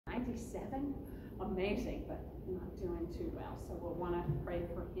97. Amazing, but not doing too well. So we'll want to pray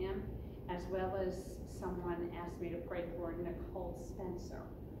for him, as well as someone asked me to pray for Nicole Spencer.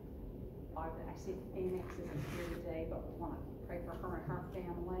 I see Phoenix isn't here today, but we want to pray for her and her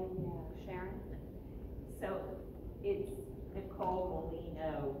family. Sharon? So it's Nicole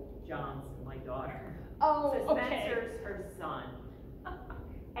Molino Johnson, my daughter. Oh, so okay. Spencer's her son.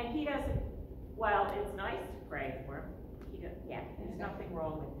 And he doesn't, well, it's nice to pray for him. There's nothing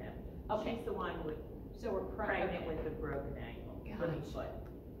wrong with him. Okay. She's the one with So we're pregnant with the broken ankle. Gosh. Foot.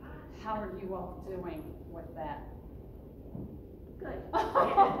 How are you all doing with that? Good.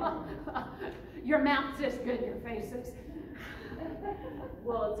 Your mouth says good, your face says.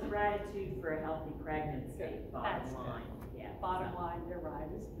 Well, it's gratitude for a healthy pregnancy, bottom line. Yeah, bottom line, you're right,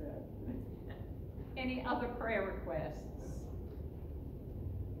 it's good. Any other prayer requests?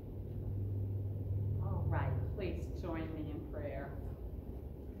 All right, please join me in prayer.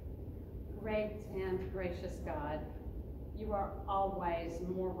 Great and gracious God, you are always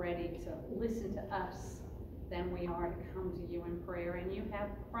more ready to listen to us than we are to come to you in prayer, and you have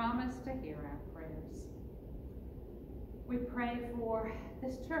promised to hear our prayers. We pray for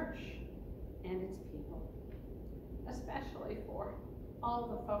this church and its people, especially for all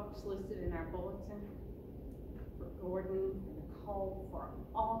the folks listed in our bulletin, for Gordon, for Nicole, for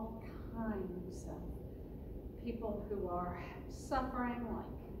all kinds of people who are suffering, like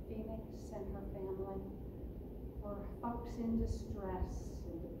Phoenix and her family, for folks in distress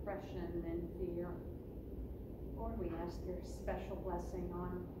and depression and fear. Lord, we ask your special blessing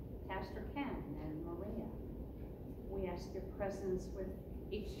on Pastor Ken and Maria. We ask your presence with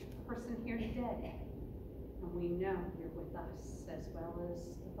each person here today. And we know you're with us, as well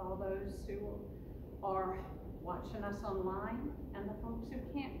as with all those who are watching us online and the folks who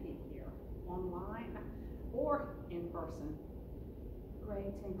can't be here online or in person.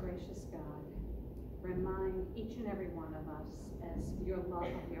 Great and gracious God, remind each and every one of us of your love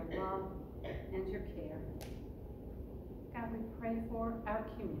and your care. God, we pray for our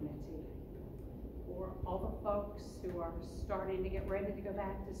community, for all the folks who are starting to get ready to go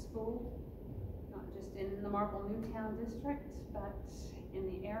back to school, not just in the Marple Newtown district, but in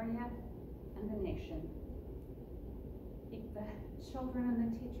the area and the nation. Keep the children and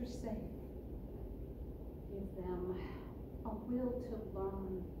the teachers safe. Give them a will to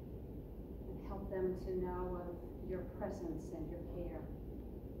learn and help them to know of your presence and your care.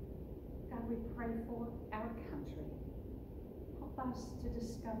 God, we pray for our country. Help us to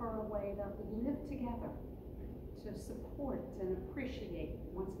discover a way to live together, to support and appreciate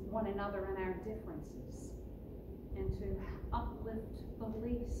one another and our differences, and to uplift the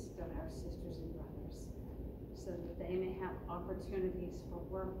least of our sisters and brothers so that they may have opportunities for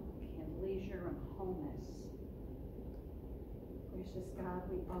work and leisure and wholeness. Gracious God,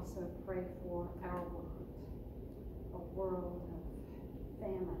 we also pray for our world, a world of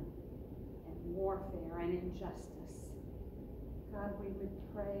famine and warfare and injustice. God, we would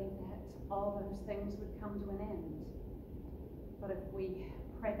pray that all those things would come to an end. But if we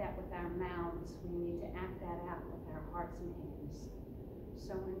pray that with our mouths, we need to act that out with our hearts and hands.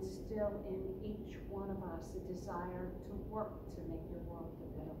 So instill in each one of us a desire to work to make your world a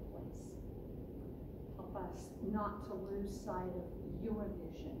better place. Help us not to lose sight of your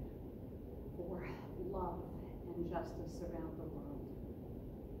vision for love and justice around the world.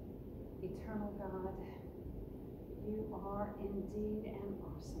 Eternal God, you are indeed an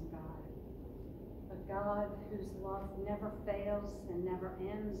awesome God, a God whose love never fails and never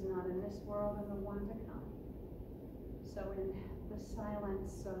ends, not in this world and the one to come. So in the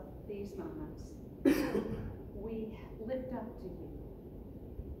silence of these moments, we lift up to you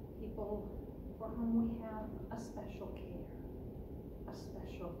people for whom we have a special care, a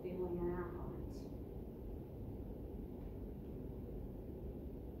special feeling in our hearts.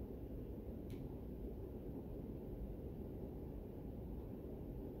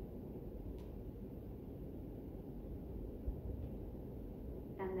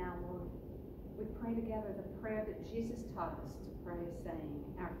 And now, Lord, we pray together the prayer that Jesus taught us to pray, saying,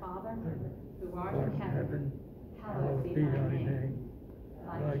 Our Father, who art in heaven, hallowed be thy name.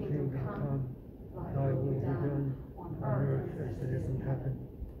 Thy kingdom come, thy will be done, on earth as it is in heaven.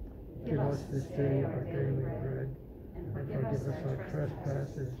 Give us this day our daily bread, and forgive us our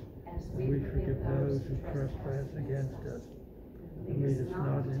trespasses, as we forgive those who trespass against us. And lead us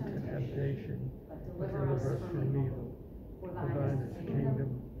not into temptation, but deliver us from evil. For thine is the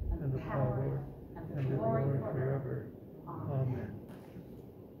kingdom, and the power, and the glory forever. Amen.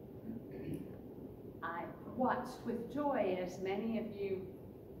 I watched with joy as many of you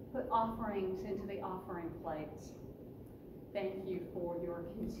put offerings into the offering plates. Thank you for your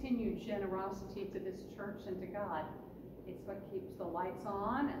continued generosity to this church and to God. It's what keeps the lights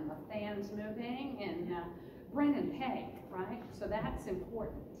on and the fans moving and Brennan pay, right? So that's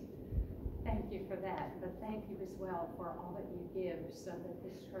important. Thank you for that. But thank you as well for all that you give so that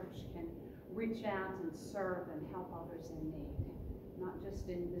this church can reach out and serve and help others in need, not just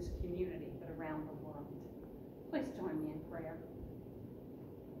in this community, but around the world. Please join me in prayer.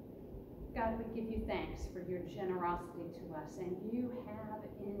 God, we give you thanks for your generosity to us, and you have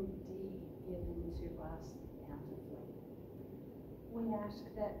indeed given to us bountifully. We ask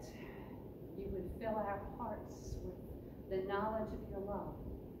that you would fill our hearts with the knowledge of your love,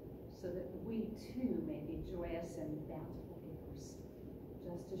 so that we too may be joyous and bountiful givers,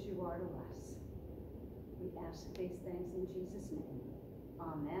 just as you are to us. We ask these things in Jesus' name.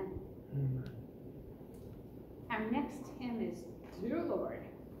 Amen. Amen. Our next hymn is Dear Lord,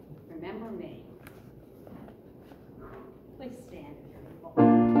 Remember Me. Please stand if you're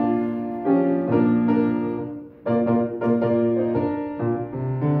able.